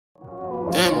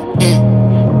camera.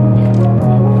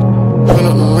 Run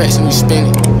up the racks and we spin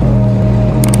it.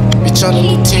 Bitch, I'm the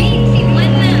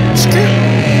lieutenant. Script.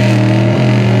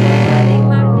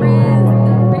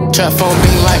 Trap phone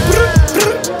being like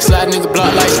slide nigga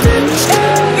block like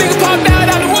nigga popped out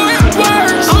the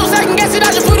words. I don't second guess it,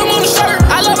 I just put them on the shirt.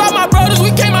 I love all my brothers,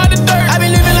 we came out the dirt. I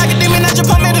been living like a demon, I just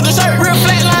pump into the shirt. Real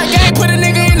flatline gang, put a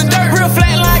nigga in the dirt. Real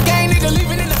flatline gang, nigga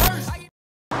living in the hearse.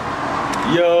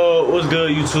 Yo, what's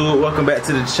good YouTube? Welcome back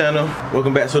to the channel.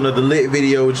 Welcome back to another lit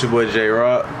video with your boy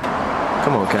JayRocc.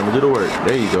 Come on camera, do the work.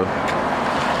 There you go.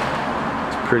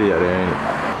 It's pretty out there, ain't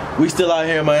it? We still out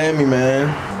here in Miami,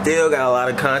 man. Still got a lot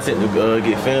of content to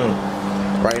get filmed.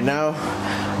 Right now,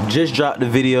 just dropped the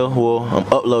video. Well, I'm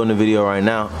uploading the video right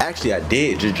now. Actually, I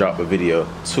did just drop a video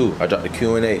too. I dropped the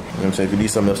Q&A. You know what I'm saying? If you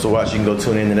need something else to watch, you can go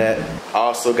tune into that. I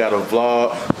also got a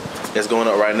vlog that's going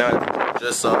up right now.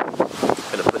 Just saw.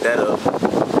 Gonna put that up.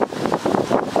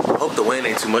 I hope the wind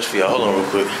ain't too much for y'all. Hold on real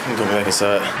quick. Let me go back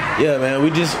inside. Yeah, man,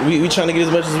 we trying to get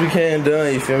as much as we can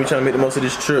done. You feel me? Trying to make the most of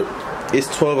this trip. It's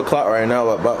 12 o'clock right now,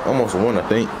 about almost 1, I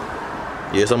think.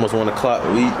 Yeah, it's almost 1 o'clock.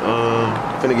 We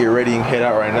finna get ready and head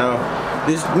out right now.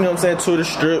 Just, you know what I'm saying, tour the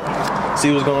strip,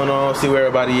 see what's going on, see where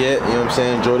everybody at, you know what I'm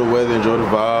saying, enjoy the weather, enjoy the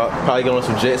vibe. Probably go on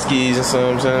some jet skis and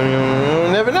something,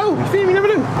 you never know, you feel me, never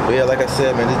know. But yeah, like I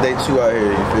said, man, this day 2 out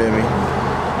here, you feel me?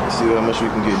 See how much we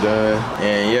can get done.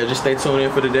 And yeah, just stay tuned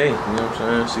in for the day, you know what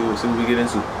I'm saying, see what we get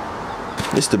into.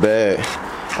 It's the bag.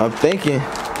 I'm thinking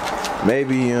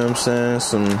maybe, you know what I'm saying,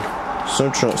 some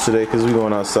swim trunks today because we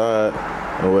going outside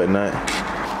and whatnot.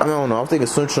 I don't know, I'm thinking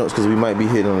swim trunks because we might be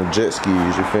hitting on the jet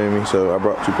skis, you feel me? So I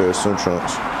brought 2 pairs of swim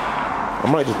trunks. I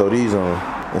might just throw these on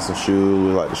and some shoes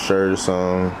with like the shirt or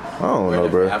something. I don't know,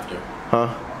 bro. After?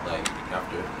 Huh? Like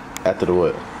after? After the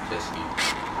what? Jet ski.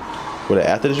 What,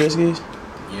 after the jet skis?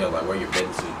 Yeah, like wear your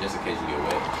bathing suit just in case you get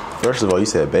wet. First of all, you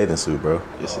said bathing suit, bro.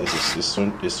 It's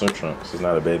swim trunks. It's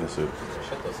not a bathing suit.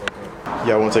 Shut the fuck up.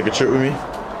 Y'all want to take a trip with me?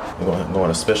 I'm going to go on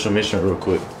a special mission real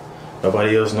quick.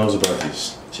 Nobody else knows about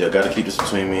this. So y'all gotta keep this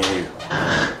between me and you.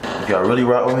 If y'all really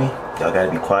rock with me, y'all gotta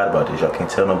be quiet about this. Y'all can't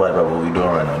tell nobody about what we doing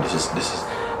right now. This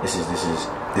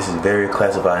is very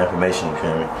classified information, you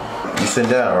feel me? You sit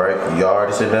down, right? Y'all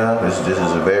already sit down? This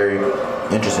is a very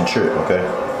interesting trip, okay?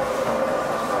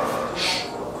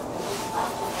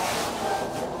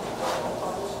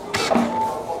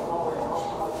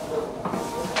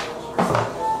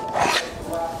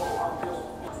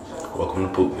 Welcome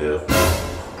to Poopville.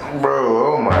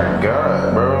 Bro, oh my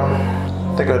god, bro.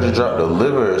 I think I just dropped the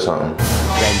liver or something.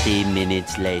 20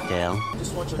 minutes later.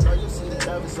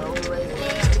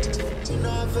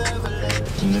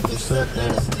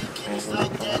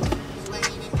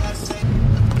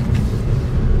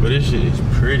 But this shit is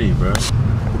pretty, bro.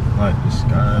 Like, the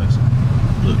skies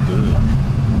look good.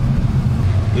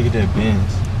 Look at that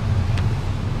Benz.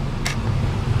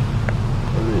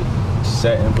 Look at it.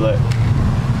 Satin black.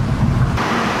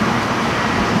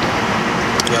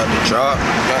 Got the drop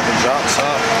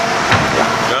top.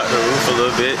 Got the roof a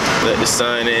little bit, let the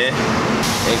sun in.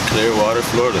 In Clearwater,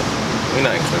 Florida. We're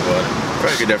not in Clearwater.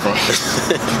 Where did I get that from?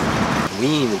 We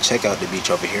didn't even check out the beach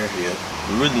over here yet.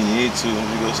 We really need to.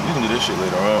 We can do this shit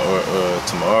later on or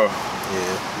tomorrow.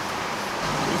 Yeah.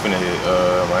 We finna hit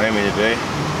Miami today.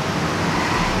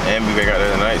 And be back out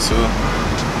there tonight too.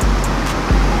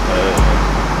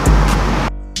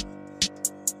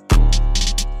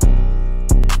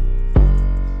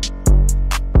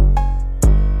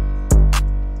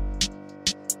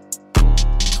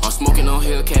 Smoking on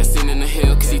Hellcat, sitting in the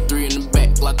hell, C3 in the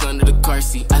back, locked under the car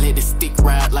seat. I let the stick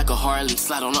ride like a Harley,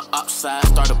 slide on the upside,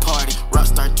 start a party.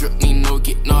 Rockstar drip, need no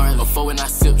get gnarly. Before when I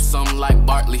sip something like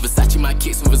Bartley. Versace my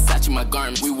kicks and Versace my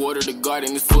garments. We water the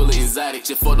garden, it's full of exotic.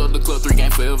 Just photo the club, 3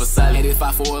 game forever solid. Had it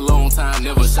 5 for a long time,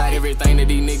 never shot. Everything that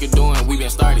these niggas doing, we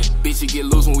been started. Bitch, you get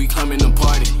loose when we come in the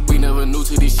party. We never knew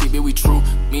to this shit, but we true.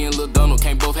 Me and Lil Donald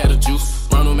can't both have the juice.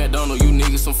 Ronald McDonald, you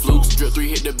niggas some flukes. Drip 3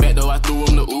 hit the back though, I threw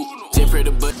him the oop.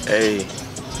 Hey,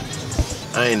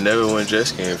 I ain't never went jet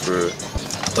skiing for real. I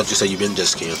thought you said you been jet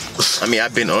skiing. I mean,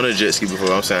 I've been on a jet ski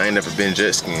before. I'm saying I ain't never been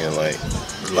jet skiing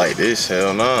like this.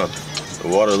 Hell no. The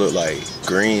water look like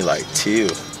green, like teal.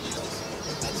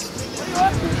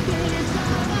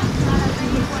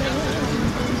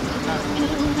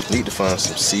 Need to find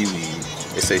some seaweed.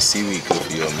 They say seaweed good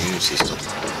for your immune system.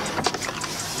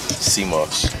 Sea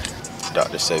moss.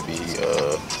 Dr. Sebi,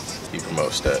 he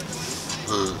promotes that.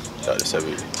 Dr.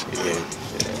 Sebi, yeah.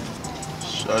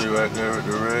 Shawty right there with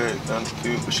the red, kinda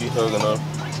cute, but she hugging up.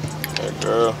 That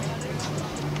girl.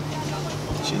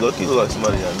 She look like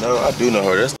somebody I know. I do know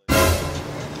her. That's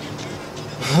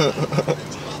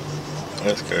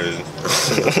That's crazy. You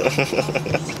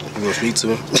gonna speak to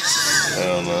him? I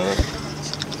don't know.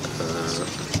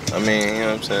 I mean, you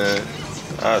know what I'm saying?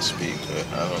 I'll speak, but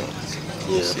I don't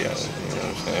see how, you know what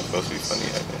I'm saying? It's supposed to be funny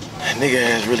out there. That nigga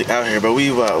ass really out here, but we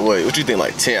about, what you think,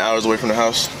 like 10 hours away from the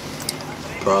house?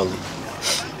 Probably.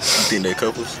 You think they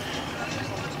couples?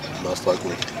 Most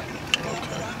likely. Okay.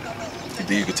 You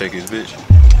think you could take his bitch?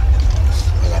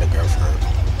 I got a girlfriend.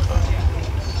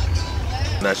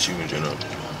 Not you in general.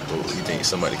 But you think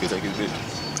somebody could take his bitch?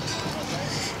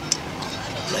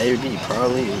 Maybe,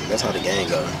 probably. That's how the gang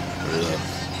go. Really?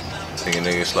 Think a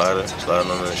nigga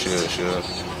sliding on her, she'll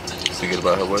forget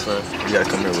about her boyfriend? You gotta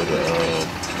come here with a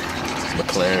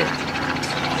McLaren.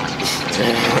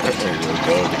 There you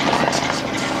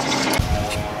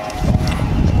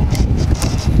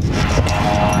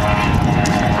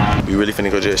go. We really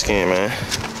finna go jet skiing, man.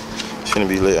 It's finna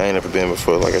be lit. I ain't never been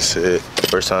before, like I said.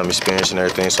 First time experiencing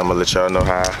everything, so I'm gonna let y'all know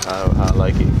how I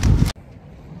like it.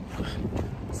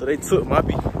 So they took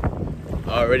Moppy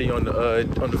already on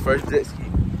the first jet ski.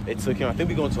 They took him. I think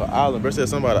we going to an island. Bro said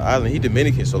something about an island. He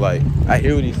Dominican, so like I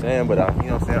hear what he's saying, but you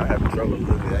know what I'm saying, I have trouble a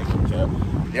little bit. I ain't gonna try.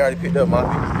 They already picked up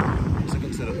Moppy. Took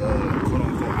him to the quote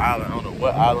unquote island. I don't know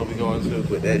what island we going to,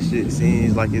 but that shit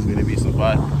seems like it's gonna be some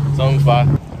fire. Something fire.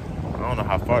 I don't know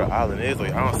how far the island is.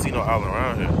 Like I don't see no island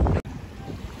around here.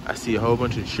 I see a whole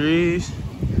bunch of trees.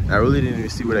 I really didn't even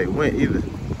see where they went either.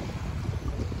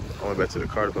 I went back to the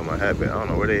car to put my hat back. I don't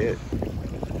know where they at.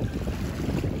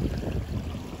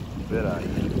 Bet I am.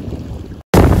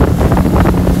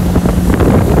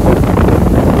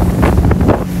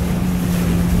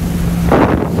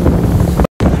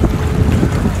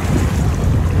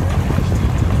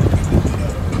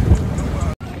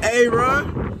 Hey, bro.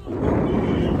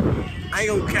 I ain't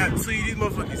gonna cap to you. These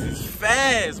motherfuckers is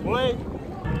fast, boy.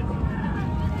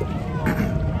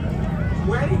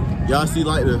 Y'all see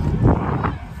like the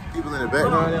people in the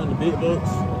background there on the big boats,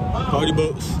 party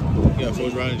boats. You got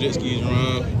folks riding jet skis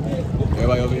around.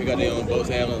 Everybody over here got their own boats,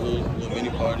 having little mini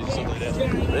parties and stuff like that.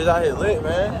 It's out here lit,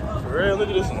 man. For real, look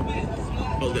at this one.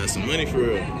 Folks got some money for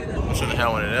real. I'm trying to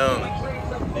have one of them.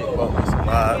 Big boat with some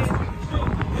vibes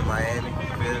in Miami, you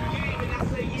feel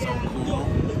me? So cool.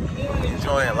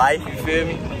 Enjoying life, you feel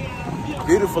me?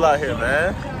 Beautiful out here,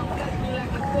 man.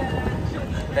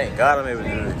 Thank God I'm able to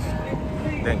do this.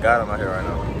 Thank God I'm out here right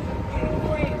now.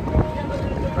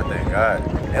 I thank God.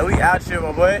 And we out here,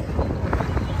 my boy.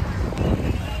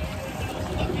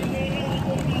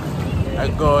 I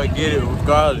go and get it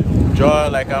regardless. Draw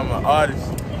like I'm an artist.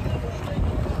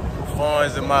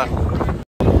 Funds in my...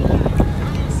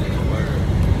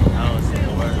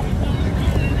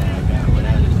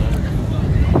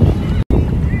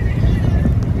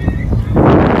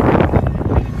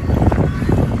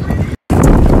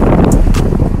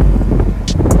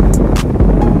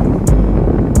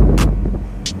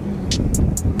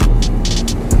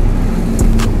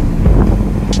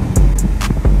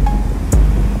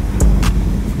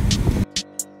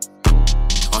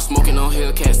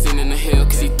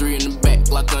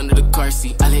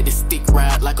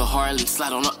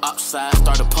 Slide on the upside,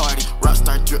 start a party. Rock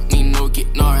start drip, need no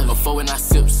get gnarly. Before when I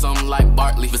sip something like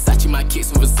Bartley. Versace my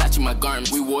kicks and Versace my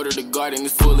garments. We water the garden,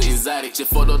 it's full of exotic.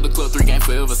 Just photo the club, 3 game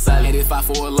forever silent. Had it 5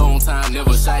 for a long time,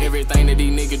 never shot. Everything that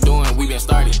these niggas doing, we been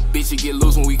started. Bitch, you get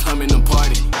loose when we come in the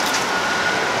party.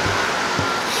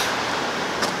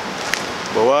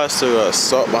 But why I still got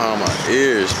salt behind my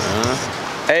ears, man?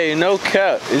 Hey, no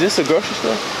cap, is this a grocery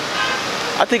store?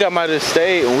 I think I might have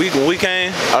stayed when we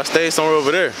came. I stayed somewhere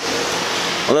over there.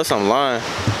 Unless I'm lying.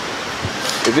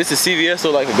 If it's a CVS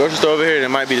or like a grocery store over here, it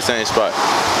might be the same spot.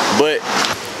 But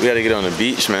we gotta get on the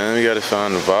beach, man. We gotta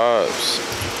find the vibes.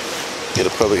 Get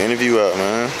a public interview out,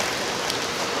 man.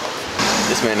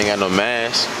 This man ain't got no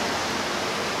mask.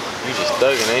 You just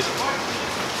thugging, ain't you?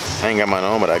 I ain't got mine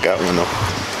on, but I got one though.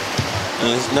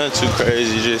 And it's nothing too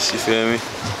crazy, just, you feel me?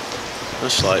 No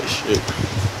slight shit.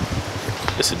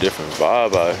 It's a different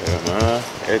vibe out here, man.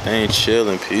 Everything chill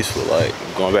and peaceful. Like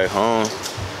going back home,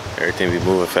 everything be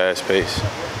moving fast paced.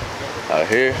 Out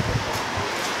here,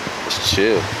 it's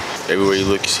chill. Everywhere you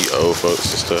look, you see old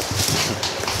folks and stuff.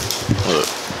 Look,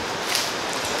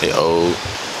 they old.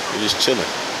 They're just chilling.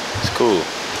 It's cool.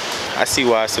 I see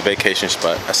why it's a vacation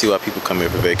spot. I see why people come here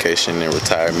for vacation and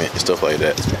retirement and stuff like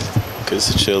that. Cause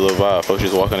it's a chill little vibe. Folks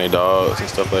just walking their dogs and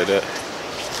stuff like that.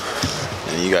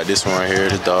 And you got this one right here,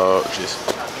 the dog, just...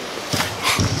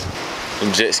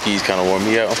 Them jet skis kind of wore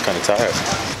me out. I'm kind of tired.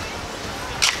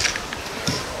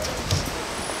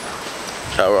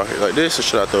 Should I rock it like this or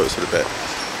should I throw it to the back?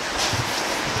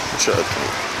 What should I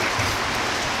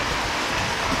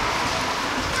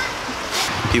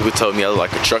do? People told me I looked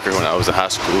like a trucker when I was in high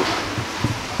school.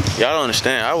 Y'all don't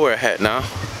understand. I wear a hat now,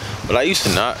 but I used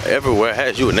to not ever wear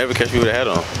hats. You would never catch me with a hat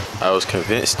on. I was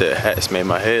convinced that hats made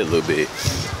my head a little big,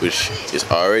 which is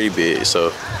already big,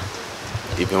 so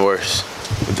even worse.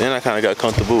 But then I kind of got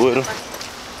comfortable with them.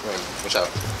 Watch out.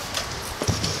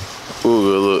 Ooh,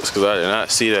 good looks, because I did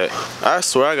not see that. I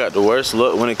swear I got the worst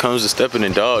luck when it comes to stepping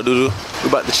in dog doodle. We're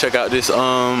about to check out this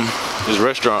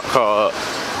restaurant called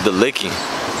The Licking.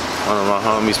 One of my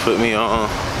homies put me on,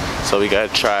 so we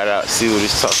gotta try it out, see what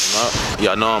it's talking about.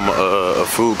 Y'all know I'm a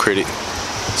food critic,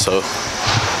 so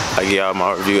I give y'all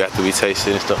my review after we taste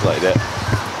it and stuff like that.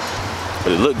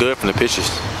 But it looked good from the pictures.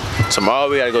 Tomorrow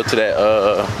we gotta go to that,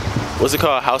 what's it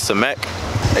called, House of Mac.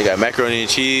 They got macaroni and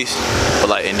cheese, but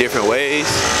like in different ways.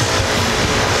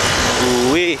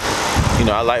 Ooh-wee. You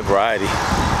know, I like variety.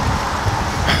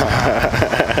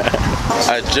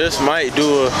 I just might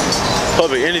do a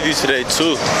public interview today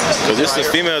too, cause there's some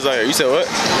females out here. You said what?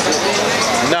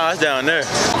 Nah, it's down there.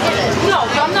 No,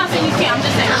 I'm not saying you can't. I'm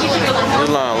just saying keep it going. This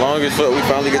line long as fuck. We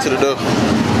finally get to the door.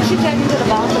 She checking to the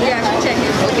bottom. Yeah, she checking.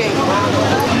 Okay.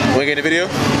 Wanna get in the video?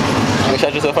 Wanna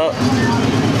shout yourself out?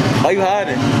 Why you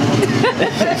hiding?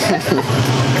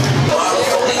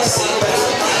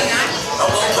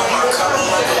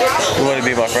 You want to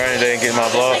be my friend today and get my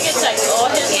vlog?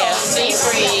 Yeah, be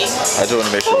free. I just want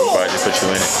to make sure before I just put you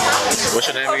in it. What's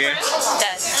your name again?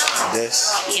 Yes. Des.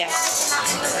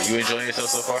 Yes. You enjoying yourself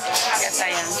so far? Yes,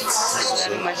 I am.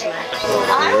 Very much. For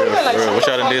real. What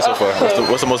y'all done did so far?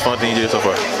 What's the most fun thing you did so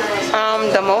far?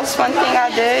 The most fun thing I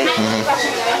did.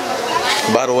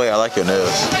 By the way, I like your nails.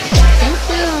 Thank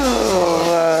you.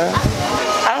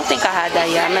 I don't think I had that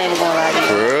yet. I'm not even gonna lie to you.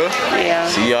 For real? Yeah.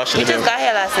 See, y'all should We just got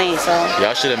here last night, so.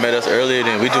 Y'all should have met us earlier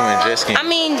than we doing jet skiing. I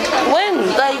mean, when?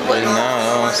 Like, when?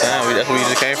 No, I'm saying that's where we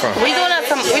just came from. We doing that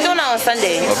on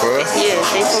Sunday. Oh, for real? Yeah.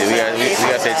 See, we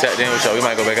gotta stay tapped in with y'all. We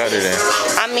might go back out there then.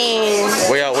 I mean,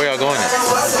 Where y'all going at?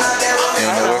 You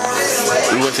don't know where?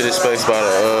 We went to this place by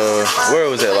the where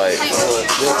was that, like?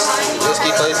 Jet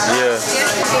ski place? Yeah.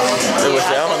 It was,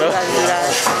 I don't know.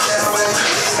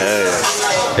 Yeah.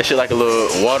 That shit like a little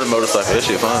water motorcycle. That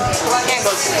shit fun. I can't go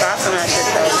too fast on that shit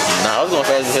though. Nah, I was going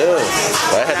fast as hell.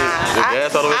 But I had the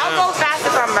gas all the way down. I'll go fast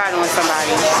if I'm riding with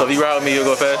somebody. So if you ride with me, you'll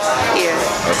go fast? Yeah.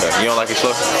 Okay. You don't like it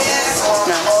slow?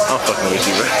 No. I'm fucking with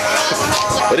you, bro.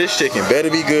 But this chicken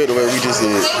better be good the way we just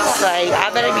did. Like,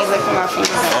 I better be licking my fingers.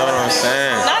 You know what I'm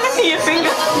saying? Not licking your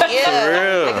fingers. Yeah. For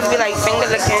real. I could be like finger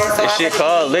licking. So This shit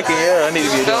called licking, yeah. I need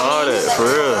to be doing all that, for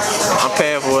real. I'm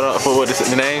paying for what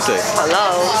the name say.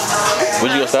 Hello.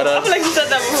 Would you go skydiving? I feel like you said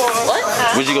that before. What?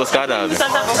 Would you go skydiving? You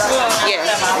said that before. Yeah.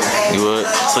 You would?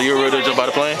 So you're ready to jump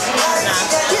out of plane?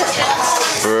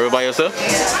 For real by yourself?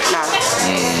 Nah.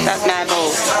 That's mad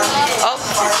bold. Oh,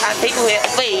 people here.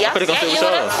 Wait, y'all. Put it on with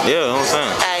y'all. Yeah, you know what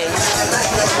I'm saying. Hey.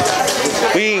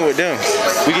 We ain't with them.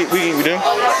 We ain't with them?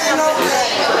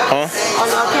 Huh?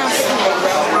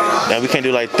 Now we can't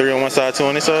do like 3 on one side, 2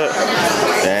 on this side?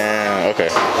 Damn, okay.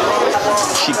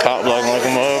 She cop blocking like a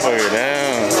motherfucker,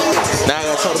 damn. Now I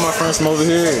gotta talk to my friends from over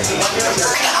here.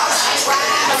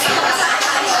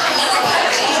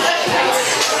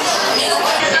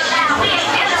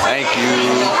 Thank you.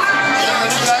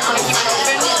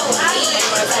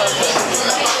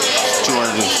 What you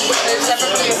wanna do?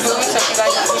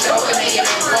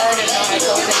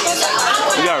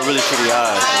 We got really pretty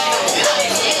eyes.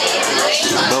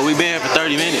 But we been here for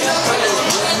 30 minutes.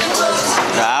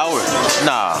 An hour?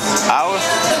 Nah, hour?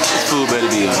 This food better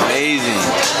be amazing.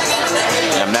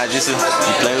 And I'm not just you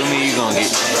play with me, you gonna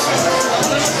get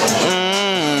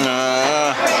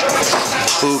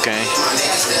food came.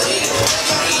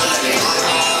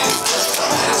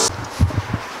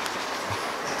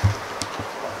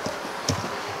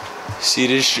 See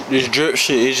this drip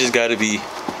shit, it just gotta be,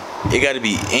 it gotta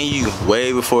be in you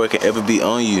way before it can ever be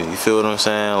on you. You feel what I'm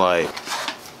saying? Like,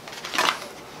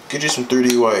 get you some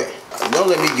 3D white. Don't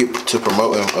let me get to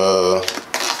promoting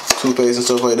toothpaste and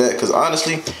stuff like that, because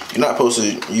honestly, you're not supposed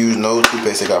to use no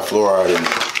toothpaste that got fluoride in it.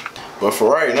 But for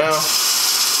right now,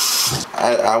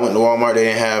 I went to Walmart, they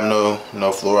didn't have no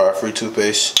fluoride free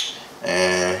toothpaste,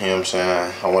 and you know what I'm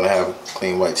saying, I want to have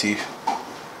clean white teeth.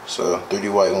 So 3D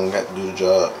white gonna have to do the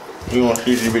job. You want to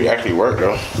see if it actually work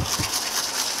though.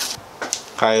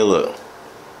 How you look?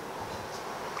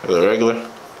 Is it regular?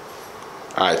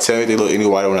 Alright, tell me if they look any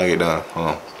whiter when I get done. Hold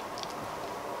on.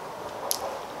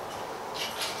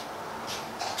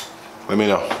 Let me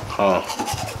know. Hold on.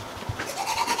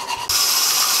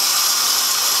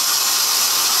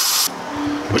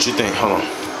 What you think? Hold on.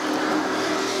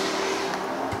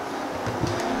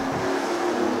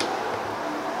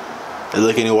 They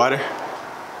look any whiter?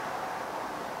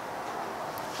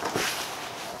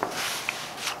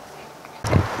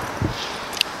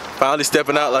 Finally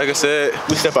stepping out, like I said.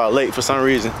 We step out late for some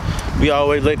reason. We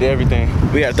always late to everything.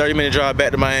 We got a 30-minute drive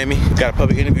back to Miami. Got a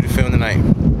public interview to film tonight.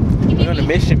 We on a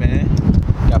mission, man.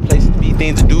 Got places to be,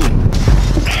 things to do.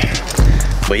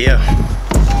 But yeah.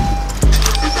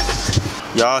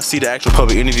 Y'all see the actual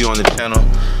public interview on the channel.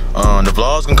 The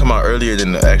vlog's gonna come out earlier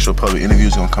than the actual public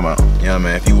interview's gonna come out. Yeah,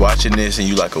 man, if you watching this and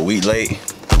you like a week late,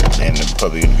 then the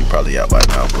public interview probably out by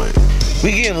now, but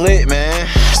we getting lit, man.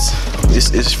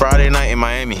 It's Friday night in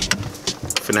Miami.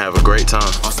 Finna have a great time.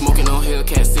 I'm smoking on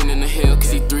Hellcat, sitting in the hill,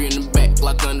 C3 in the back,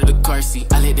 locked under the car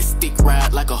seat. I let the stick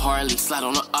ride like a Harley, slide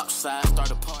on the upside, start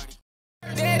a party.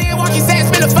 Dead end walking sad,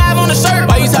 spend a 5 on the shirt.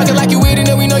 Why you talking like you with it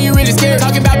and we know you really scared?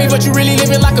 Talking about me, but you really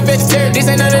living like a vegetarian. This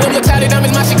ain't none of them look cloudy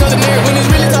diamonds, my shit color married. When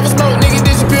it's really tough as smoke, niggas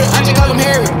disappear, I just call them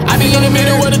Harry. I be in the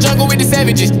middle of the jungle with the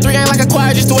savages. 3 ain't like a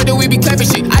choir, just the way that we be clapping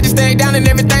shit. I just stayed down and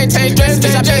everything changed dressed.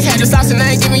 Bitch, I just had the sauce and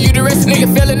I ain't giving you the rest. Nigga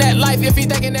feeling that life if he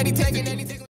thinking that he taking